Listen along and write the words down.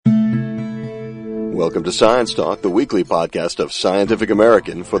Welcome to Science Talk, the weekly podcast of Scientific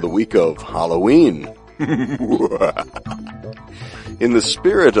American for the week of Halloween. In the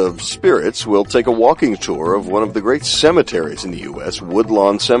spirit of spirits, we'll take a walking tour of one of the great cemeteries in the U.S.,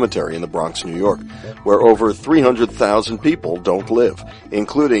 Woodlawn Cemetery in the Bronx, New York, where over 300,000 people don't live,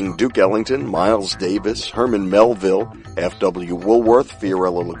 including Duke Ellington, Miles Davis, Herman Melville, F.W. Woolworth,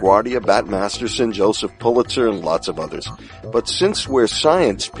 Fiorello LaGuardia, Bat Masterson, Joseph Pulitzer, and lots of others. But since we're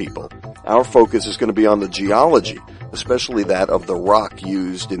science people, our focus is going to be on the geology, especially that of the rock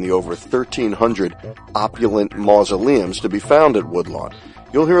used in the over 1,300 opulent mausoleums to be found at Woodlawn.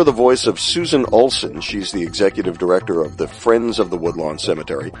 You'll hear the voice of Susan Olson. She's the executive director of the Friends of the Woodlawn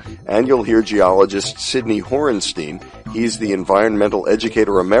Cemetery. And you'll hear geologist Sidney Horenstein. He's the environmental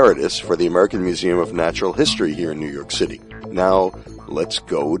educator emeritus for the American Museum of Natural History here in New York City. Now, let's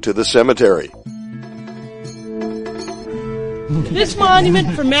go to the cemetery. This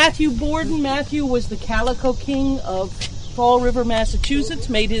monument for Matthew Borden. Matthew was the Calico King of Fall River, Massachusetts,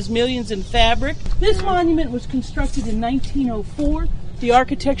 made his millions in fabric. This monument was constructed in 1904. The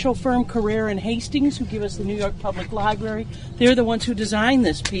architectural firm Carrera and Hastings, who give us the New York Public Library, they're the ones who designed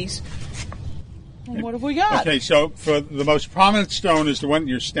this piece. And what have we got? Okay, so for the most prominent stone is the one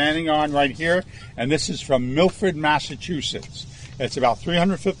you're standing on right here, and this is from Milford, Massachusetts. It's about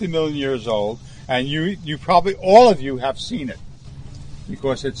 350 million years old, and you probably, all of you have seen it,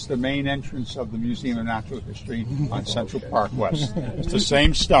 because it's the main entrance of the Museum of Natural History on Central Park West. It's the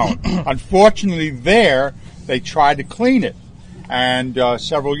same stone. Unfortunately, there, they tried to clean it. And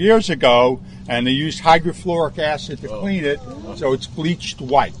several years ago, and they used hydrofluoric acid to clean it, so it's bleached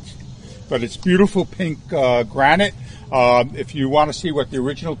white. But it's beautiful pink granite. If you want to see what the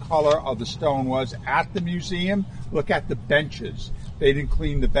original color of the stone was at the museum, look at the benches. They didn't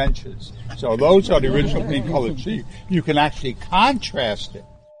clean the benches. So those are the original pink color. So you can actually contrast it.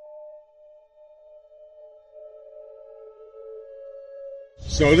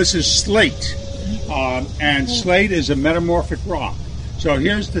 So this is slate. And slate is a metamorphic rock. So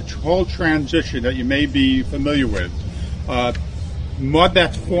here's the whole transition that you may be familiar with. Mud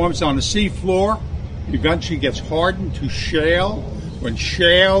that forms on the seafloor eventually gets hardened to shale. When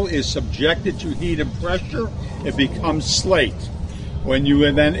shale is subjected to heat and pressure, it becomes slate. When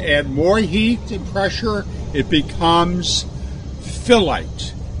you then add more heat and pressure, it becomes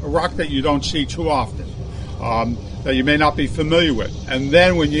phyllite, a rock that you don't see too often, that you may not be familiar with. And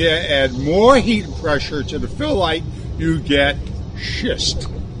then when you add more heat and pressure to the phyllite, you get schist.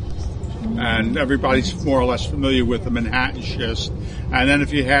 And everybody's more or less familiar with the Manhattan schist. And then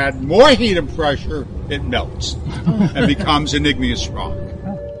if you add more heat and pressure, it melts and becomes an igneous rock.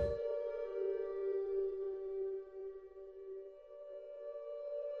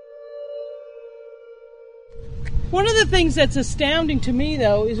 One of the things that's astounding to me,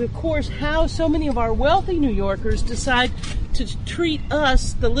 though, is, of course, how so many of our wealthy New Yorkers decide to treat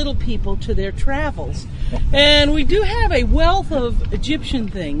us, the little people, to their travels. And we do have a wealth of Egyptian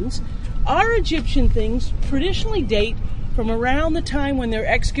things. Our Egyptian things traditionally date from around the time when they're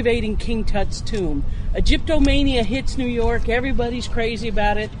excavating King Tut's tomb. Egyptomania hits New York. Everybody's crazy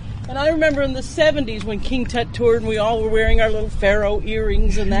about it. And I remember in the 70s when King Tut toured and we all were wearing our little pharaoh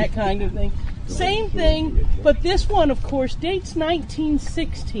earrings and that kind of thing. Same thing, but this one, of course, dates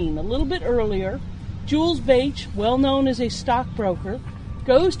 1916, a little bit earlier. Jules Bache, well known as a stockbroker,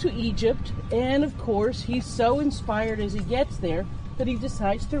 goes to Egypt, and, of course, he's so inspired as he gets there that he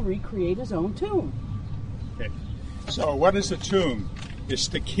decides to recreate his own tomb. Okay. So what is a tomb? It's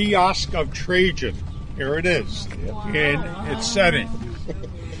the kiosk of Trajan. Here it is in its setting.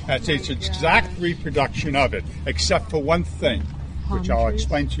 That's its exact reproduction of it, except for one thing, which I'll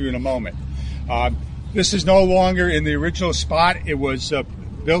explain to you in a moment. This is no longer in the original spot. It was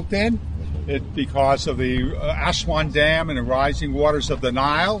built in because of the Aswan Dam and the rising waters of the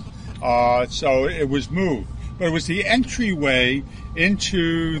Nile. So it was moved. But it was the entryway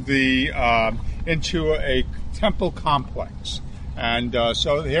into into a temple complex. And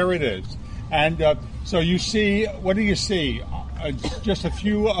so here it is. And so you see, what do you see? Just a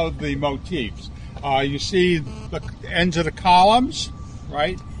few of the motifs. You see the ends of the columns,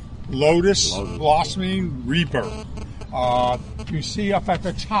 right? Lotus blossoming, rebirth. You see up at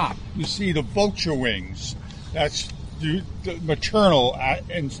the top, you see the vulture wings. That's the maternal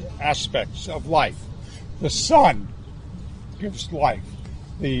aspects of life. The sun gives life.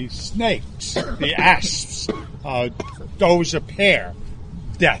 The snakes, the asps, those appear,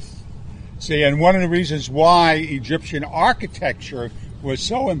 death. See, and one of the reasons why Egyptian architecture was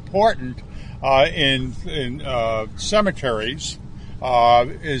so important in cemeteries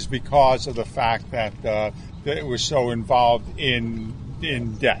is because of the fact that it was so involved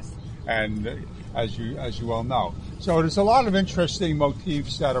in death. And as you well know. So there's a lot of interesting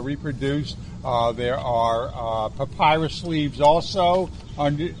motifs that are reproduced. There are papyrus leaves also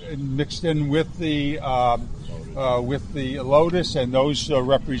mixed in with the lotus, and those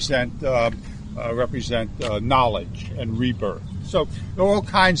represent knowledge and rebirth. So there are all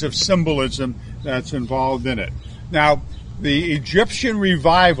kinds of symbolism that's involved in it. Now, the Egyptian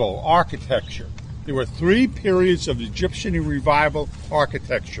revival architecture. There were 3 periods of Egyptian revival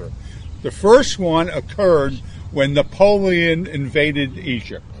architecture. The first one occurred when Napoleon invaded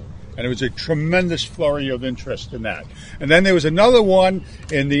Egypt. And there was a tremendous flurry of interest in that. And then there was another one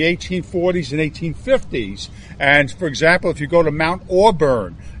in the 1840s and 1850s. And, for example, if you go to Mount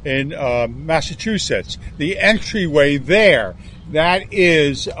Auburn in Massachusetts, the entryway there, that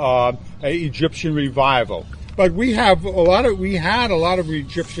is an Egyptian revival. But we had a lot of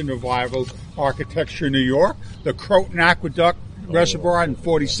Egyptian revival architecture in New York. The Croton Aqueduct Reservoir on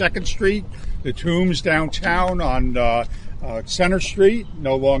 42nd Street, the tombs downtown on Center Street,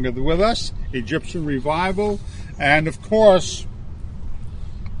 no longer with us, Egyptian revival. And of course,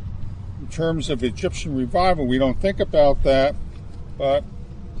 in terms of Egyptian revival, we don't think about that, but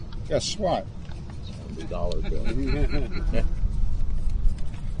guess what? On the dollar bill.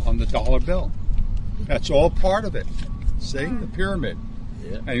 On the dollar bill. That's all part of it. See, the pyramid.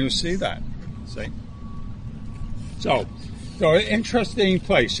 Yeah. And you'll see that. See? So interesting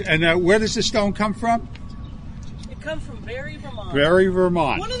place. And where does the stone come from? Come from Barry, Vermont. Barry,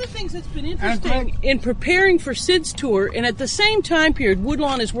 Vermont. One of the things that's been interesting in preparing for Sid's tour, and at the same time period,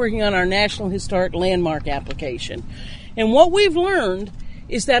 Woodlawn is working on our National Historic Landmark application. And what we've learned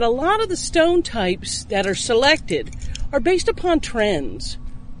is that a lot of the stone types that are selected are based upon trends.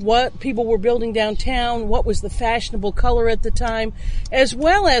 What people were building downtown, what was the fashionable color at the time, as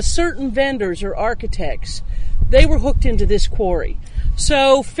well as certain vendors or architects. They were hooked into this quarry.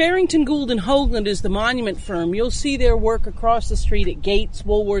 So Farrington, Gould & Hoagland is the monument firm. You'll see their work across the street at Gates,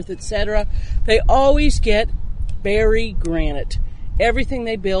 Woolworth, etc. They always get Barry granite. Everything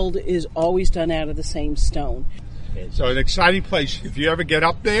they build is always done out of the same stone. So an exciting place. If you ever get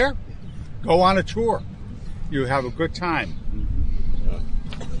up there, go on a tour. You have a good time.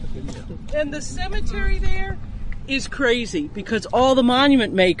 And the cemetery there is crazy because all the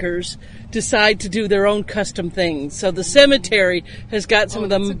monument makers decide to do their own custom things. So the cemetery has got some of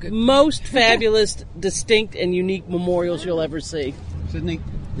the most fabulous, distinct, and unique memorials you'll ever see. Sidney,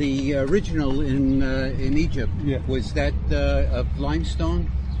 the original in Egypt, was that of limestone?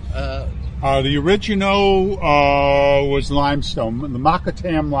 The original was limestone, the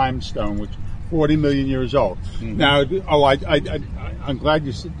Makatam limestone, which is 40 million years old. Mm-hmm. Now, I'm glad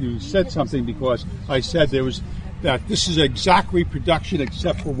you said something because I said that this is an exact reproduction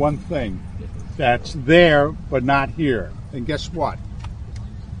except for one thing. That's there but not here. And guess what?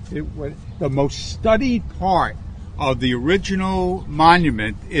 The most studied part of the original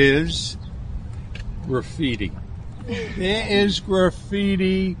monument is graffiti. There is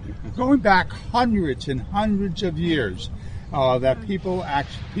graffiti going back hundreds and hundreds of years that people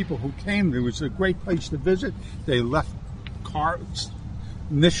who came, it was a great place to visit. They left cards,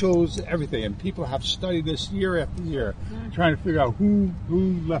 initials, everything, and people have studied this year after year, trying to figure out who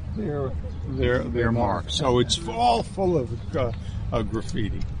left their mark. So it's all full of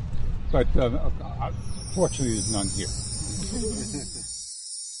graffiti, but fortunately, there's none here.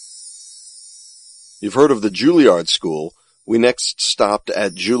 You've heard of the Juilliard School. We next stopped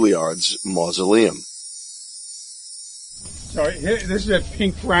at Juilliard's Mausoleum. So this is a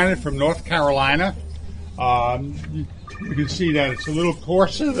pink granite from North Carolina. You can see that it's a little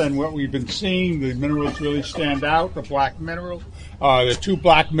coarser than what we've been seeing. The minerals really stand out, the black minerals. There are 2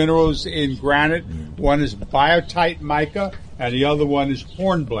 black minerals in granite. One is biotite mica, and the other one is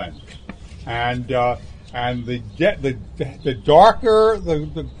hornblende. And the darker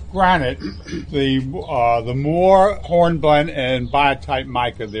the granite, the more hornblende and biotite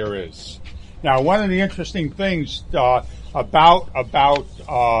mica there is. Now, one of the interesting things about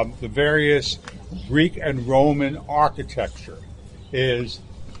the various Greek and Roman architecture is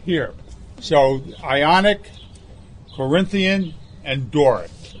here. So Ionic, Corinthian, and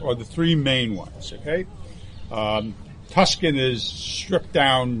Doric are the 3 main ones. Okay, Tuscan is stripped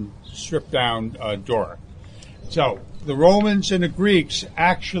down Doric. So the Romans and the Greeks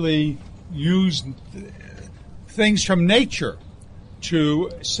actually used things from nature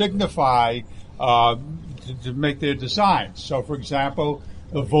to signify to make their designs. So, for example,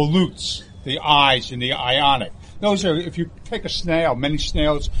 the volutes, the eyes, and the Ionic. Those are, if you take a snail, many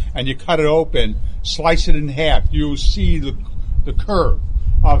snails, and you cut it open, slice it in half, you'll see the curve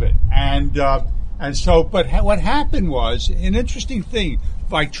of it. And so, but what happened was, an interesting thing,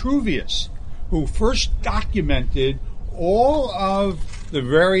 Vitruvius who first documented all of the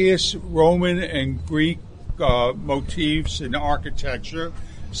various Roman and Greek motifs in architecture,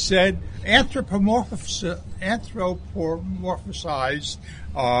 said anthropomorphized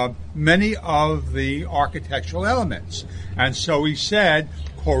many of the architectural elements. And so he said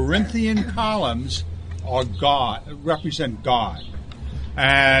Corinthian columns are God, represent God.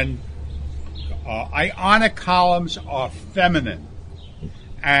 And Ionic columns are feminine.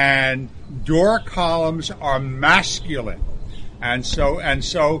 And Doric columns are masculine. And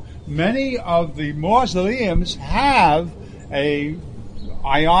so many of the mausoleums have a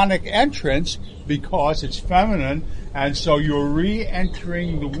Ionic entrance because it's feminine, and so you're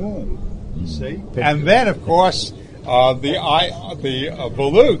re-entering the womb. You see, and then of course the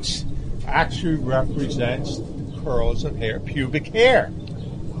volutes actually represents curls of hair, pubic hair.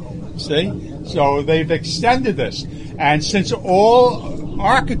 See, so they've extended this, and since all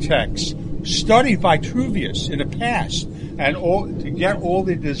architects studied Vitruvius in the past, and to get all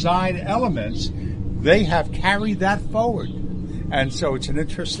the design elements, they have carried that forward. And so it's an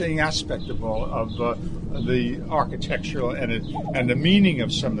interesting aspect of all of the architectural and the meaning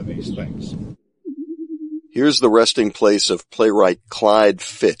of some of these things. Here's the resting place of playwright Clyde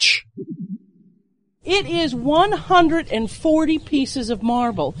Fitch. It is 140 pieces of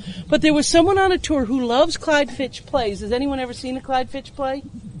marble. But there was someone on a tour who loves Clyde Fitch plays. Has anyone ever seen a Clyde Fitch play?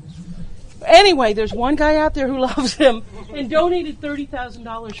 Anyway, there's one guy out there who loves him and donated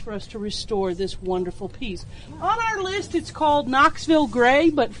 $30,000 for us to restore this wonderful piece. On our list, it's called Knoxville Gray,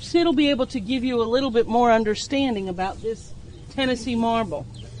 but Sid will be able to give you a little bit more understanding about this Tennessee marble.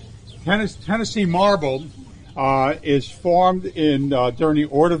 Tennessee marble is formed during the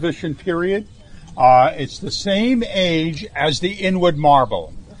Ordovician period. It's the same age as the Inwood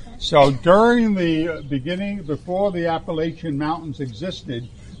marble. So during the beginning, before the Appalachian Mountains existed,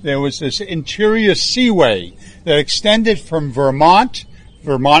 there was this interior seaway that extended from Vermont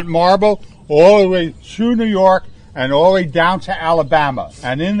marble, all the way through New York and all the way down to Alabama.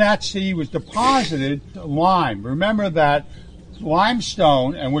 And in that sea was deposited lime. Remember that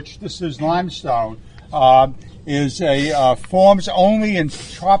limestone, and which this is limestone, forms only in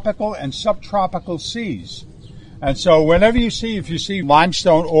tropical and subtropical seas. And so if you see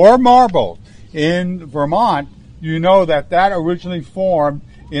limestone or marble in Vermont, you know that originally formed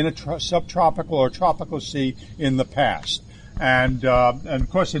in a subtropical or tropical sea in the past. And of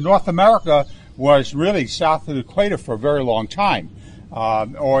course, in North America was really south of the equator for a very long time,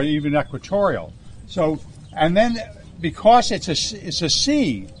 or even equatorial. So, and then because it's a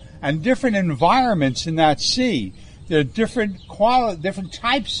sea and different environments in that sea, there are different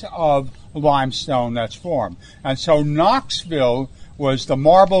types of limestone that's formed. And so Knoxville was the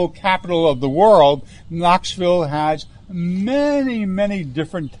marble capital of the world. Knoxville has many, many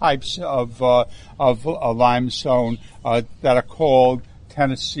different types of limestone that are called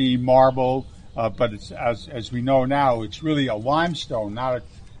Tennessee marble, but it's, as we know now, it's really a limestone,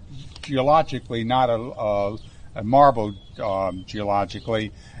 geologically, not a marble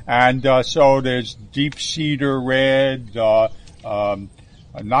geologically. And so there's deep cedar red, Knoxville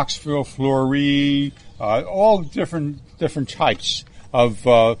fluorite, all different types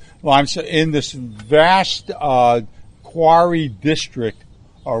of limestone in this vast quarry district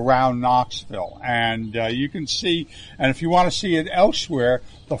around Knoxville. And you can see, and if you want to see it elsewhere,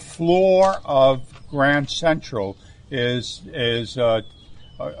 the floor of Grand Central is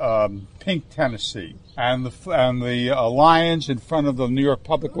pink Tennessee, and the lions in front of the New York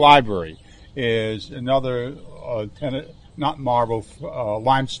Public Library is another not marble,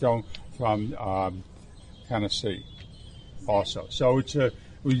 limestone from Tennessee also. So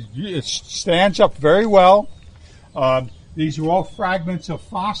it stands up very well. These are all fragments of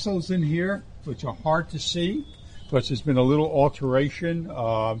fossils in here, which are hard to see, because there's been a little alteration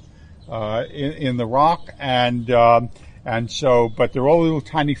in the rock, and so, but they're all little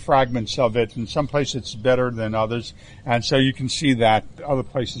tiny fragments of it. In some places it's better than others, and so you can see that. Other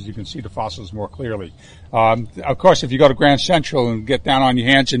places you can see the fossils more clearly. Of course, if you go to Grand Central and get down on your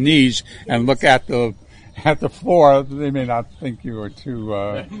hands and knees and look at the floor, they may not think you are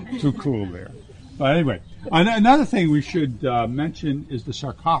too cool there. But anyway, another thing we should mention is the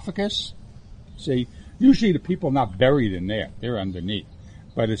sarcophagus. See, usually the people are not buried in there; they're underneath,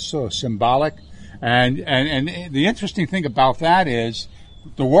 but it's so symbolic. And the interesting thing about that is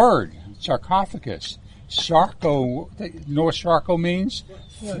the word sarcophagus. Sarco, you know what sarco means?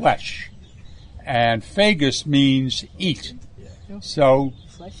 Flesh. And phagus means eat. So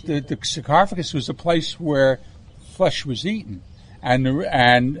the sarcophagus was a place where flesh was eaten.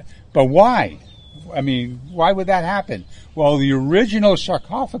 But why? I mean, why would that happen? Well, the original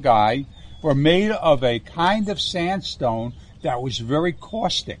sarcophagi were made of a kind of sandstone that was very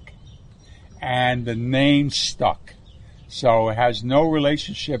caustic, and the name stuck. So it has no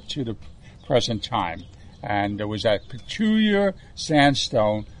relationship to the present time. And there was that peculiar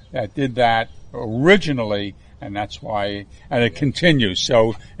sandstone that did that originally, and that's why, and it continues.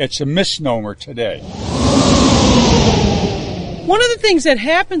 So it's a misnomer today. One of the things that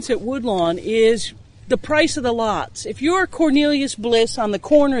happens at Woodlawn is the price of the lots. If you're Cornelius Bliss on the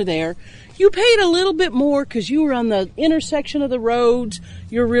corner there, you paid a little bit more because you were on the intersection of the roads.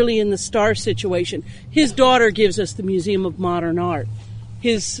 You're really in the star situation. His daughter gives us the Museum of Modern Art.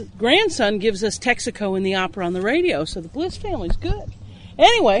 His grandson gives us Texaco and the opera on the radio, so the Bliss family's good.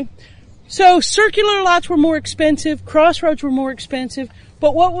 Anyway, so circular lots were more expensive, crossroads were more expensive,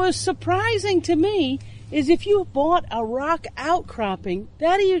 but what was surprising to me is if you bought a rock outcropping,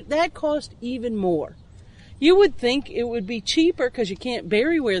 that cost even more. You would think it would be cheaper because you can't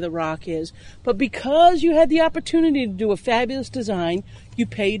bury where the rock is, but because you had the opportunity to do a fabulous design, you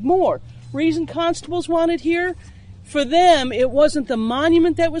paid more. Reason constables wanted here? For them, it wasn't the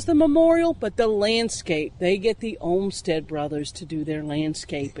monument that was the memorial, but the landscape. They get the Olmsted brothers to do their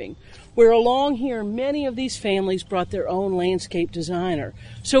landscaping. Where along here, many of these families brought their own landscape designer.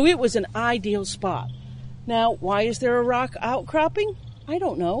 So it was an ideal spot. Now, why is there a rock outcropping? I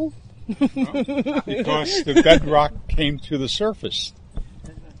don't know. Because the bedrock came to the surface.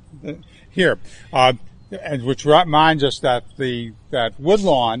 Here, and which reminds us that that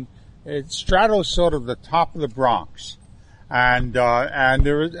Woodlawn, it straddles sort of the top of the Bronx, and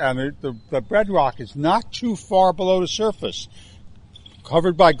the bedrock is not too far below the surface,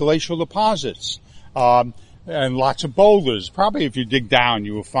 covered by glacial deposits, and lots of boulders. Probably if you dig down,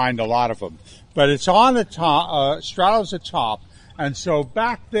 you will find a lot of them. But it's on the top, straddles the top, and so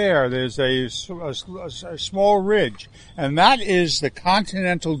back there's a small ridge, and that is the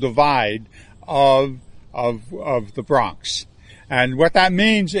continental divide of the Bronx. And what that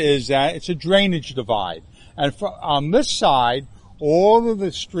means is that it's a drainage divide. And on this side, all of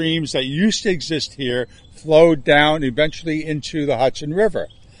the streams that used to exist here flowed down eventually into the Hudson River.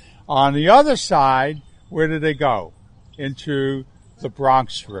 On the other side, where did they go? Into the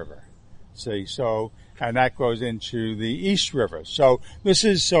Bronx River. See, so, and that goes into the East River. So this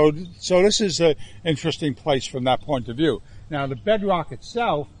is an interesting place from that point of view. Now the bedrock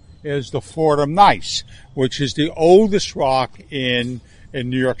itself is the Fordham Gneiss, which is the oldest rock in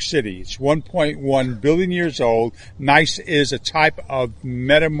New York City. It's 1.1 billion years old. Gneiss is a type of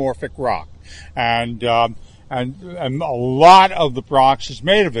metamorphic rock, and a lot of the Bronx is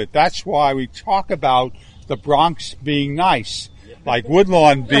made of it. That's why we talk about the Bronx being nice, like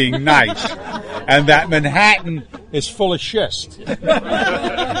Woodlawn being nice, and that Manhattan is full of schist.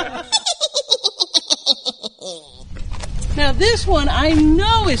 Now this one I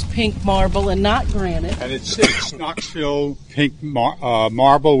know is pink marble and not granite. And it's Knoxville pink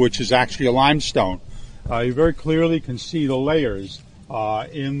marble, which is actually a limestone. You very clearly can see the layers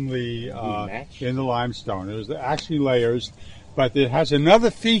in the limestone. There's actually layers, but it has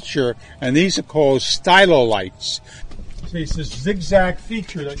another feature, and these are called stylolites. It's this zigzag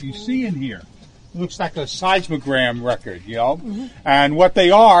feature that you see in here. It looks like a seismogram record, you know. Mm-hmm. And what they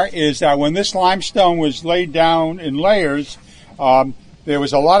are is that when this limestone was laid down in layers, there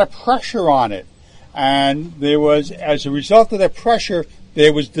was a lot of pressure on it. And there was, as a result of that pressure,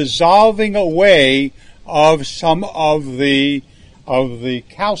 there was dissolving away of some of the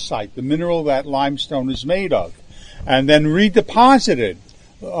calcite, the mineral that limestone is made of, and then redeposited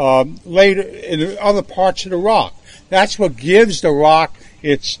later in other parts of the rock. That's what gives the rock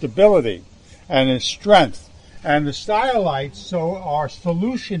its stability and its strength. And the stylolites are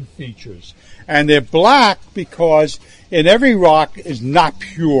solution features. And they're black because in every rock is not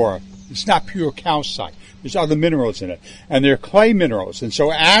pure. It's not pure calcite. There's other minerals in it. And they're clay minerals. And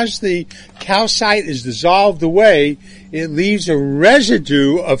so as the calcite is dissolved away, it leaves a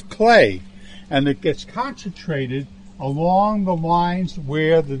residue of clay. And it gets concentrated along the lines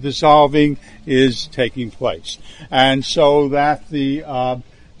where the dissolving is taking place. And so that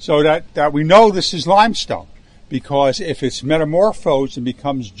that we know this is limestone, because if it's metamorphosed and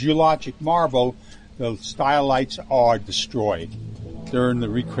becomes geologic marble, the stylolites are destroyed during the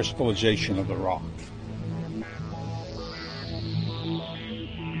recrystallization of the rock.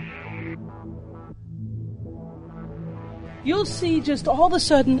 You'll see just all of a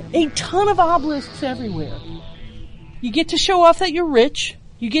sudden a ton of obelisks everywhere. You get to show off that you're rich,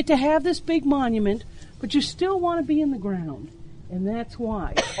 you get to have this big monument, but you still want to be in the ground. And that's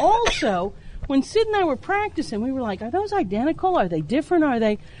why. Also, when Sid and I were practicing, we were like, are those identical? Are they different?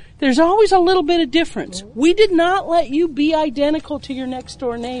 there's always a little bit of difference. We did not let you be identical to your next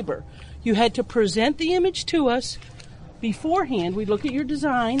door neighbor. You had to present the image to us beforehand. We'd look at your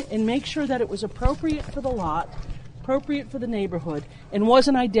design and make sure that it was appropriate for the lot, appropriate for the neighborhood, and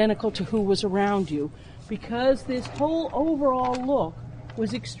wasn't identical to who was around you, because this whole overall look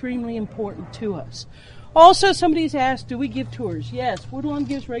was extremely important to us. Also, somebody's asked, do we give tours? Yes, Woodlawn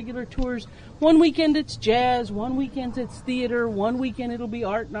gives regular tours. One weekend it's jazz, one weekend it's theater, one weekend it'll be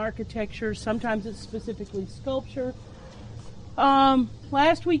art and architecture, sometimes it's specifically sculpture.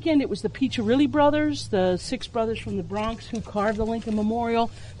 Last weekend it was the Piccirilli brothers, the 6 brothers from the Bronx who carved the Lincoln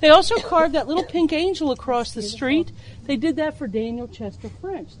Memorial. They also carved that little pink angel across the street. They did that for Daniel Chester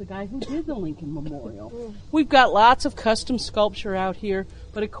French, the guy who did the Lincoln Memorial. We've got lots of custom sculpture out here,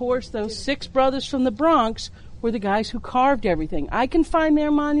 but of course those 6 brothers from the Bronx were the guys who carved everything. I can find their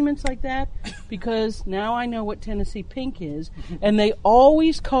monuments like that because now I know what Tennessee pink is, and they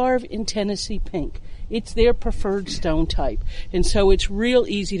always carve in Tennessee pink. It's their preferred stone type, and so it's real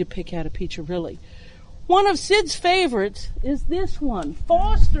easy to pick out a Piccirilli. One of Sid's favorites is this one.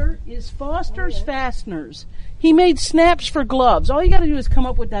 Foster is Foster's Fasteners. He made snaps for gloves. All you got to do is come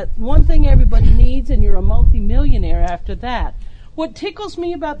up with that one thing everybody needs, and you're a multi-millionaire after that. What tickles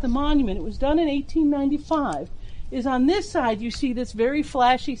me about the monument, it was done in 1895, is on this side you see this very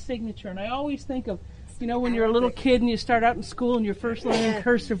flashy signature, and I always think of, you know, when you're a little kid and you start out in school and you're first learning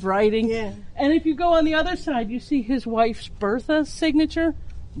cursive writing. Yeah. And if you go on the other side, you see his wife's Bertha signature.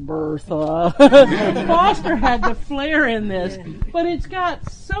 Bertha. Foster had the flair in this. But it's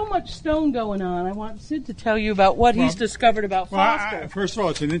got so much stone going on. I want Sid to tell you about what he's discovered about Foster. First of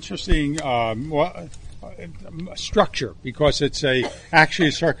all, it's an interesting structure because it's actually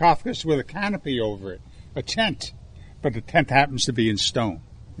a sarcophagus with a canopy over it, a tent. But the tent happens to be in stone.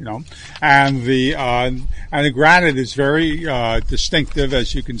 You know, and the granite is very distinctive,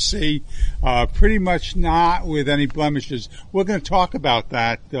 as you can see. Pretty much not with any blemishes. We're going to talk about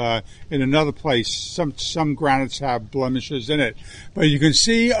that in another place. Some granites have blemishes in it, but you can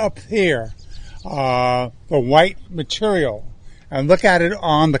see up here the white material, and look at it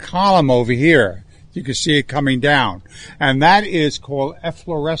on the column over here. You can see it coming down, and that is called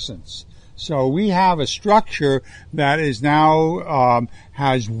efflorescence. So we have a structure that is now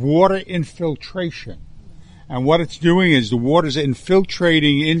has water infiltration. And what it's doing is the water is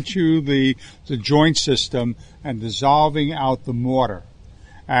infiltrating into the joint system and dissolving out the mortar.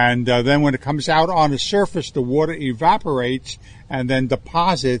 And then when it comes out on the surface, the water evaporates and then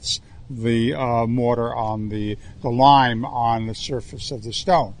deposits the mortar on the lime on the surface of the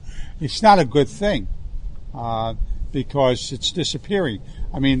stone. It's not a good thing because it's disappearing.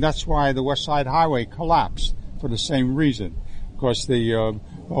 I mean, that's why the West Side Highway collapsed for the same reason, because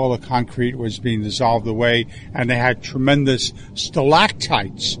all the concrete was being dissolved away, and they had tremendous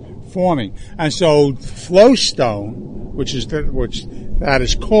stalactites forming. And so flowstone, which that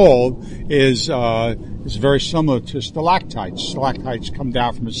is called, is very similar to stalactites. Stalactites come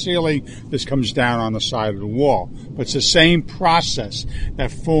down from the ceiling. This comes down on the side of the wall. But it's the same process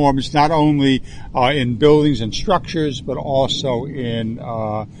that forms not only in buildings and structures, but also in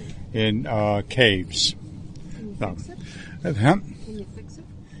caves. Can you fix it?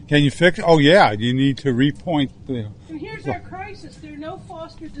 Can you fix it? Oh, yeah. You need to repoint the... And here's our crisis. There are no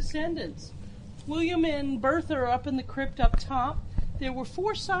Foster descendants. William and Bertha are up in the crypt up top. There were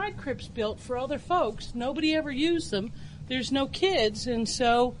 4 side crypts built for other folks. Nobody ever used them. There's no kids, and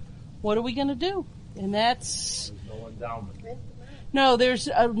so what are we going to do? And that's... There's no endowment. No, there's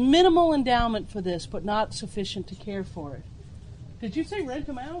a minimal endowment for this, but not sufficient to care for it. Did you say rent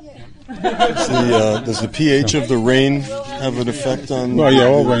them out? Does the pH of the rain have an effect on... Well, yeah,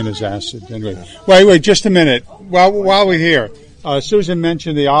 all rain is acid. Anyway, wait, just a minute. While we're here, Susan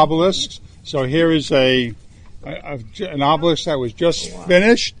mentioned the obelisks. So here is an obelisk that was just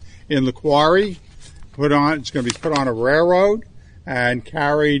finished in the quarry. It's going to be put on a railroad and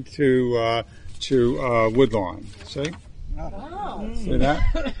carried to Woodlawn. See? Oh. See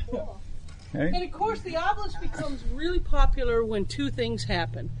that? Okay. And of course, the obelisk becomes really popular when 2 things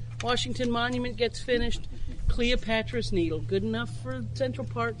happen. Washington Monument gets finished, Cleopatra's Needle, good enough for Central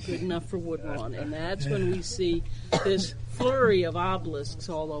Park, good enough for Woodlawn, and that's when we see this flurry of obelisks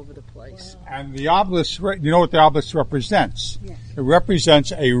all over the place. And the obelisk, you know what the obelisk represents? Yes. It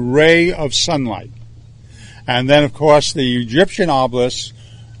represents a ray of sunlight. And then, of course, the Egyptian obelisk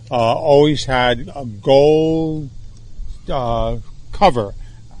always had a gold cover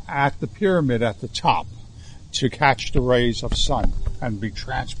at the pyramid at the top to catch the rays of sun and be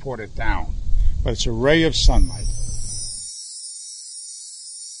transported down. But it's a ray of sunlight.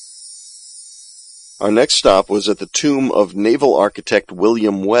 Our next stop was at the tomb of naval architect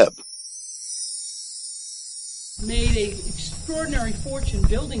William Webb. Made an extraordinary fortune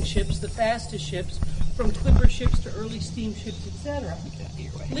building ships, the fastest ships, from clipper ships to early steamships, etc.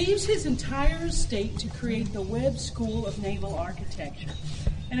 Leaves his entire estate to create the Webb School of Naval Architecture.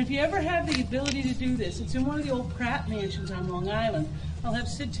 And if you ever have the ability to do this, it's in one of the old Pratt mansions on Long Island. I'll have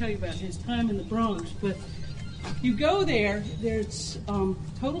Sid tell you about his time in the Bronx, but you go there's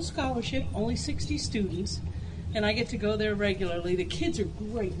total scholarship, only 60 students, and I get to go there regularly. The kids are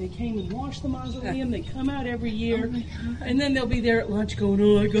great. They came and washed the mausoleum. They come out every year, and then they'll be there at lunch going,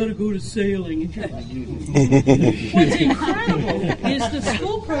 I got to go to sailing. And you're like, What's incredible is the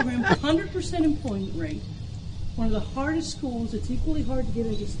school program, 100% employment rate, one of the hardest schools. It's equally hard to get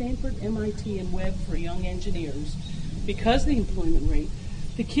into Stanford, MIT, and Webb for young engineers because of the employment rate.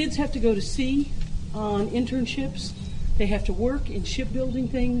 The kids have to go to sea on internships. They have to work in shipbuilding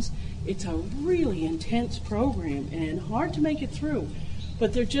things. It's a really intense program and hard to make it through,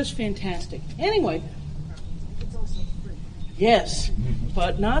 but they're just fantastic. Anyway, it's also free. Yes,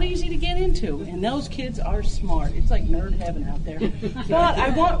 but not easy to get into, and those kids are smart. It's like nerd heaven out there.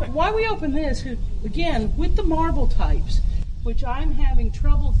 But why we open this, again, with the marble types, which I'm having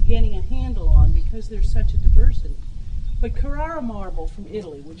trouble getting a handle on because there's such a diversity. But Carrara marble from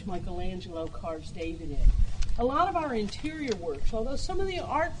Italy, which Michelangelo carves David in. A lot of our interior works, although some of the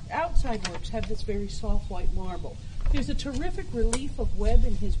outside works have this very soft white marble. There's a terrific relief of Webb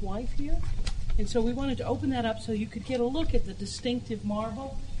and his wife here, and so we wanted to open that up so you could get a look at the distinctive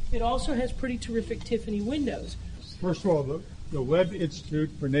marble. It also has pretty terrific Tiffany windows. First of all, the Webb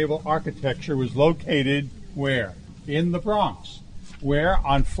Institute for Naval Architecture was located where? In the Bronx. Where?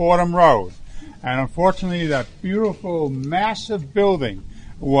 On Fordham Road. And unfortunately, that beautiful, massive building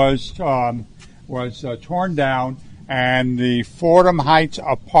was torn down, and the Fordham Heights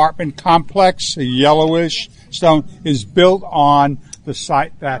apartment complex, a yellowish stone, is built on the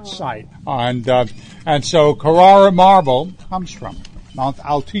site. And so Carrara marble comes from Mount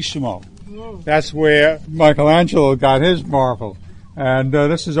Altissimo. That's where Michelangelo got his marble, and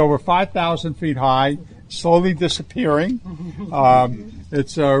this is over 5,000 feet high, slowly disappearing.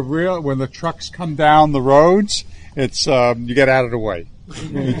 It's when the trucks come down the roads, it's you get out of the way.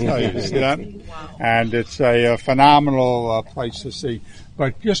 Let me tell you, see that? And it's a phenomenal place to see.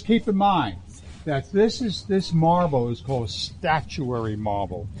 But just keep in mind that this marble is called statuary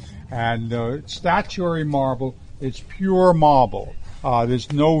marble, and statuary marble is pure marble. There's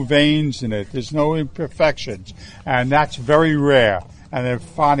no veins in it. There's no imperfections, and that's very rare. And they're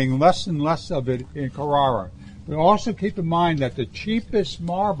finding less and less of it in Carrara. But also keep in mind that the cheapest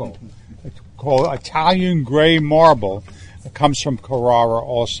marble, it's called Italian gray marble, comes from Carrara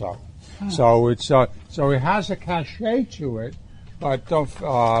also. So it's so it has a cachet to it, but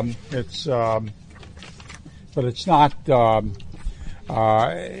it's not the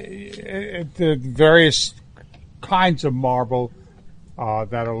various kinds of marble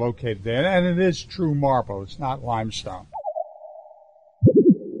that are located there, and it is true marble. It's not limestone.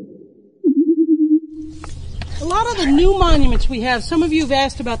 A lot of the new monuments we have, some of you have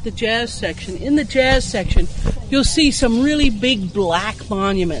asked about the jazz section. In the jazz section, you'll see some really big black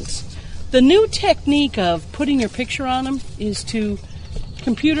monuments. The new technique of putting your picture on them is to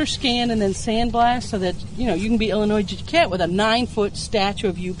computer scan and then sandblast so that, you can be Illinois Jacquette with a 9-foot statue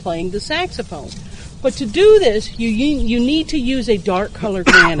of you playing the saxophone. But to do this, you need to use a dark color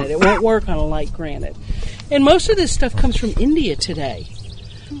granite. It won't work on a light granite. And most of this stuff comes from India today.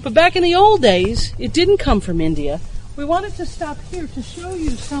 But back in the old days, it didn't come from India. We wanted to stop here to show you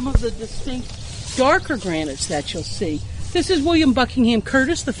some of the distinct darker granites that you'll see. This is William Buckingham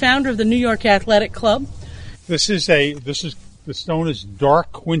Curtis, the founder of the New York Athletic Club. The stone is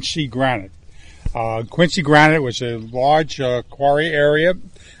dark Quincy granite. Quincy granite was a large quarry area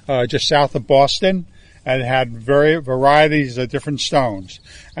just south of Boston, and had varieties of different stones.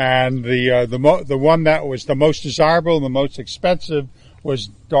 And the one that was the most desirable and the most expensive was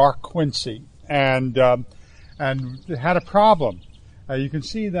dark Quincy, and it had a problem. You can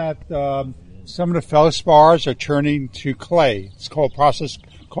see that some of the feldspars are turning to clay. It's a process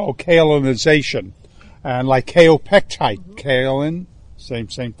called kaolinization, and like kaopectite, kaolin, same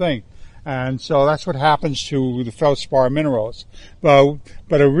thing. And so that's what happens to the feldspar minerals. But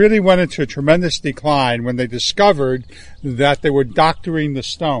it really went into a tremendous decline when they discovered that they were doctoring the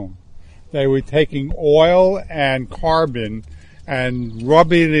stone. They were taking oil and carbon and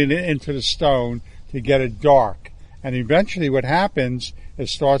rubbing it into the stone to get it dark. And eventually what happens, it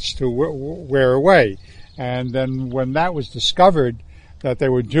starts to wear away. And then when that was discovered, that they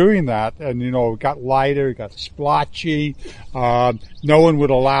were doing that, and it got lighter, it got splotchy. No one would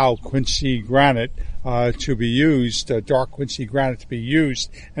allow Quincy granite to be used, dark Quincy granite to be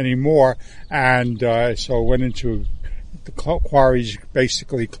used anymore, and so it went into the quarries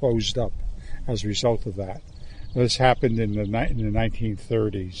basically closed up as a result of that. This happened in the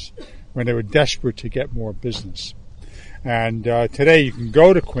 1930s when they were desperate to get more business. And today you can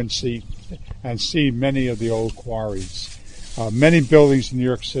go to Quincy and see many of the old quarries. Many buildings in New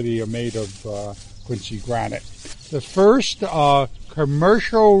York City are made of Quincy granite. The first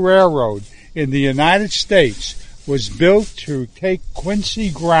commercial railroad in the United States was built to take Quincy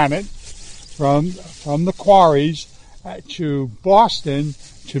granite from the quarries to Boston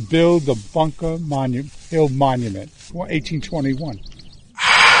to build the Bunker Hill Monument, 1821.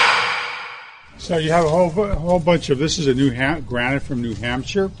 So you have a whole bunch of, this is a granite from New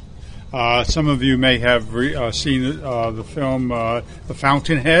Hampshire. Some of you may have seen the film The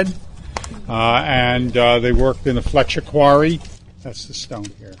Fountainhead, and they worked in the Fletcher Quarry. That's the stone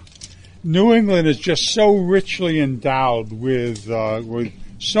here. New England is just so richly endowed with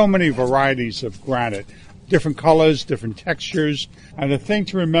so many varieties of granite, different colors, different textures. And the thing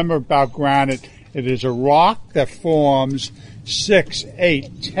to remember about granite, it is a rock that forms 6,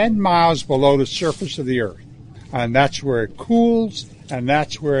 8, 10 miles below the surface of the earth. And that's where it cools, and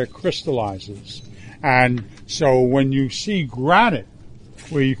that's where it crystallizes. And so when you see granite,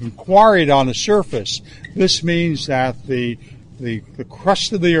 where you can quarry it on the surface, this means that the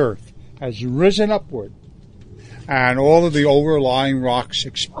crust of the earth has risen upward, and all of the overlying rocks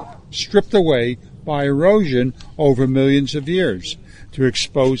stripped away by erosion over millions of years to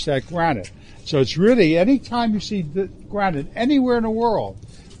expose that granite. So it's really, anytime you see the granite anywhere in the world,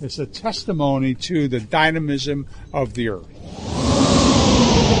 it's a testimony to the dynamism of the earth.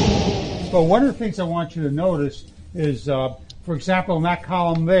 But one of the things I want you to notice is, for example, in that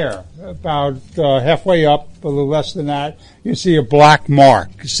column there, about halfway up, a little less than that, you see a black mark.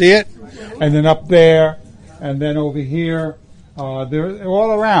 You see it? And then up there, and then over here, they're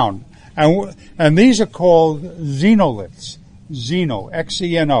all around. And these are called xenoliths. Xeno,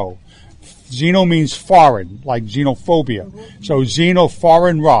 X-E-N-O. Xeno means foreign, like xenophobia. So xeno,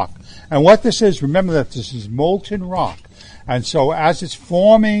 foreign rock. And what this is, remember that this is molten rock. And so as it's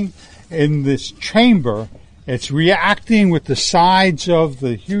forming in this chamber, it's reacting with the sides of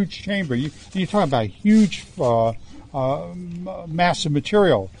the huge chamber. You're talking about huge mass of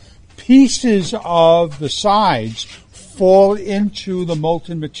material. Pieces of the sides fall into the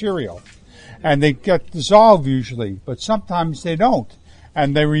molten material. And they get dissolved usually, but sometimes they don't.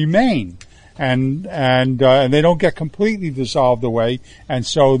 And they remain. And they don't get completely dissolved away. And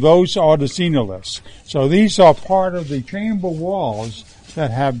so those are the xenoliths. So these are part of the chamber walls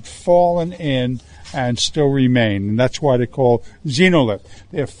that have fallen in and still remain. And that's why they're called xenolith.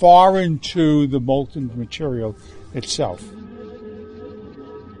 They're foreign to the molten material itself.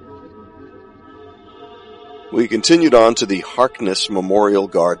 We continued on to the Harkness Memorial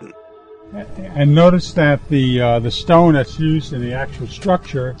Garden. And notice that the stone that's used in the actual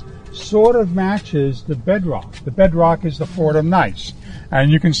structure sort of matches the bedrock. The bedrock is the Fort of Nice.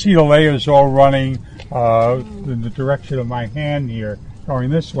 And you can see the layers all running in the direction of my hand here, going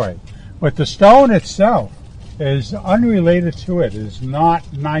this way. But the stone itself is unrelated to it. It is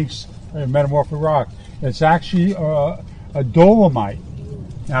not nice metamorphic rock. It's actually a dolomite.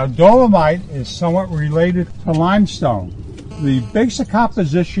 Now, dolomite is somewhat related to limestone. The basic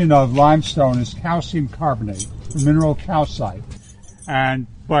composition of limestone is calcium carbonate, the mineral calcite.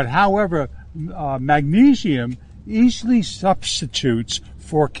 But however, magnesium easily substitutes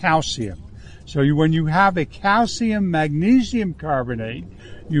for calcium. So when you have a calcium magnesium carbonate,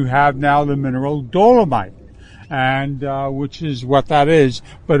 you have now the mineral dolomite, and which is what that is.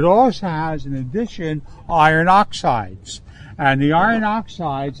 But it also has, in addition, iron oxides. And the iron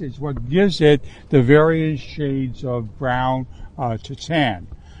oxides is what gives it the various shades of brown to tan.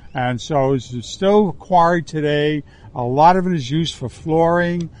 And so it's still quarried today. A lot of it is used for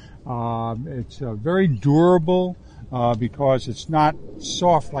flooring. It's very durable because it's not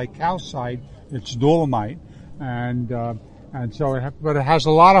soft like calcite. It's dolomite. And so but it has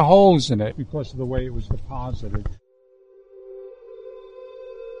a lot of holes in it because of the way it was deposited.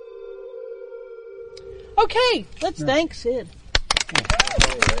 Okay, let's thank Sid.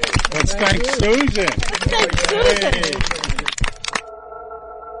 Let's thank Susan. Let's thank Susan.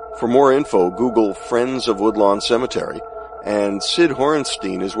 For more info, Google Friends of Woodlawn Cemetery. And Sid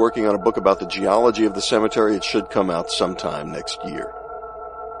Horenstein is working on a book about the geology of the cemetery. It should come out sometime next year.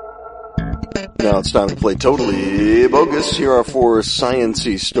 Now it's time to play Totally Bogus. Here are 4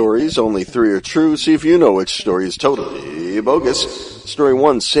 science-y stories. Only 3 are true. See if you know which story is totally bogus. Story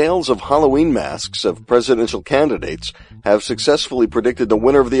 1. Sales of Halloween masks of presidential candidates have successfully predicted the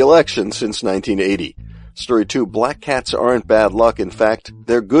winner of the election since 1980. Story 2. Black cats aren't bad luck. In fact,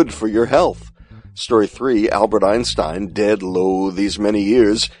 they're good for your health. Story 3. Albert Einstein, dead lo these many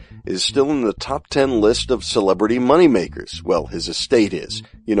years, is still in the top 10 list of celebrity moneymakers. Well, his estate is.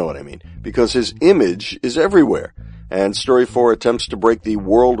 You know what I mean. Because his image is everywhere. And story 4 attempts to break the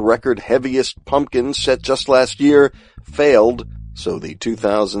world record heaviest pumpkin set just last year failed, so the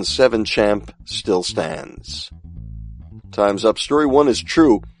 2007 champ still stands. Time's up. Story 1 is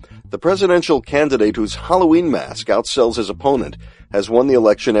true. The presidential candidate whose Halloween mask outsells his opponent has won the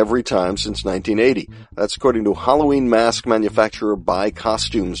election every time since 1980. That's according to Halloween mask manufacturer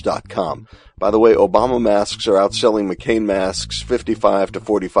BuyCostumes.com. By the way, Obama masks are outselling McCain masks 55 to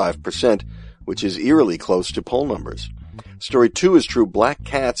 45%, which is eerily close to poll numbers. Story 2 is true. Black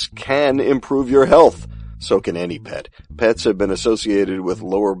cats can improve your health. So can any pet. Pets have been associated with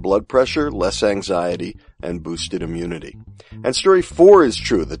lower blood pressure, less anxiety, and boosted immunity. And story 4 is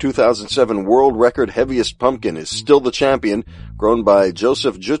true. The 2007 world record heaviest pumpkin is still the champion, grown by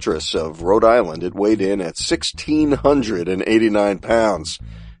Joseph Jutras of Rhode Island. It weighed in at 1,689 pounds.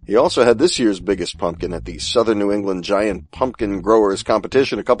 He also had this year's biggest pumpkin at the Southern New England Giant Pumpkin Growers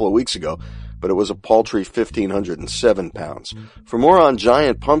competition a couple of weeks ago, but it was a paltry 1,507 pounds. For more on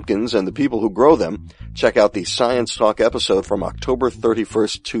giant pumpkins and the people who grow them, check out the Science Talk episode from October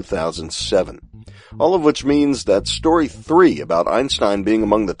 31st, 2007. All of which means that story 3 about Einstein being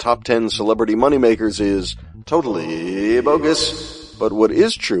among the top 10 celebrity moneymakers is totally bogus. But what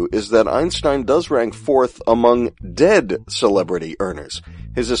is true is that Einstein does rank 4th among dead celebrity earners.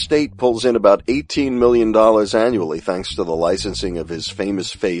 His estate pulls in about $18 million annually thanks to the licensing of his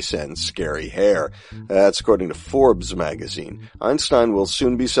famous face and scary hair. That's according to Forbes magazine. Einstein will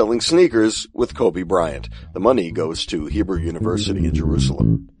soon be selling sneakers with Kobe Bryant. The money goes to Hebrew University in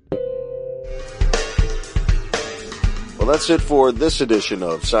Jerusalem. Well, that's it for this edition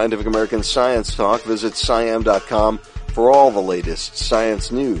of Scientific American Science Talk. Visit SciAm.com for all the latest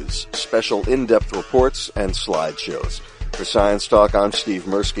science news, special in-depth reports, and slideshows. For Science Talk, I'm Steve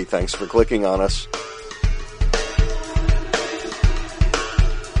Mirsky. Thanks for clicking on us.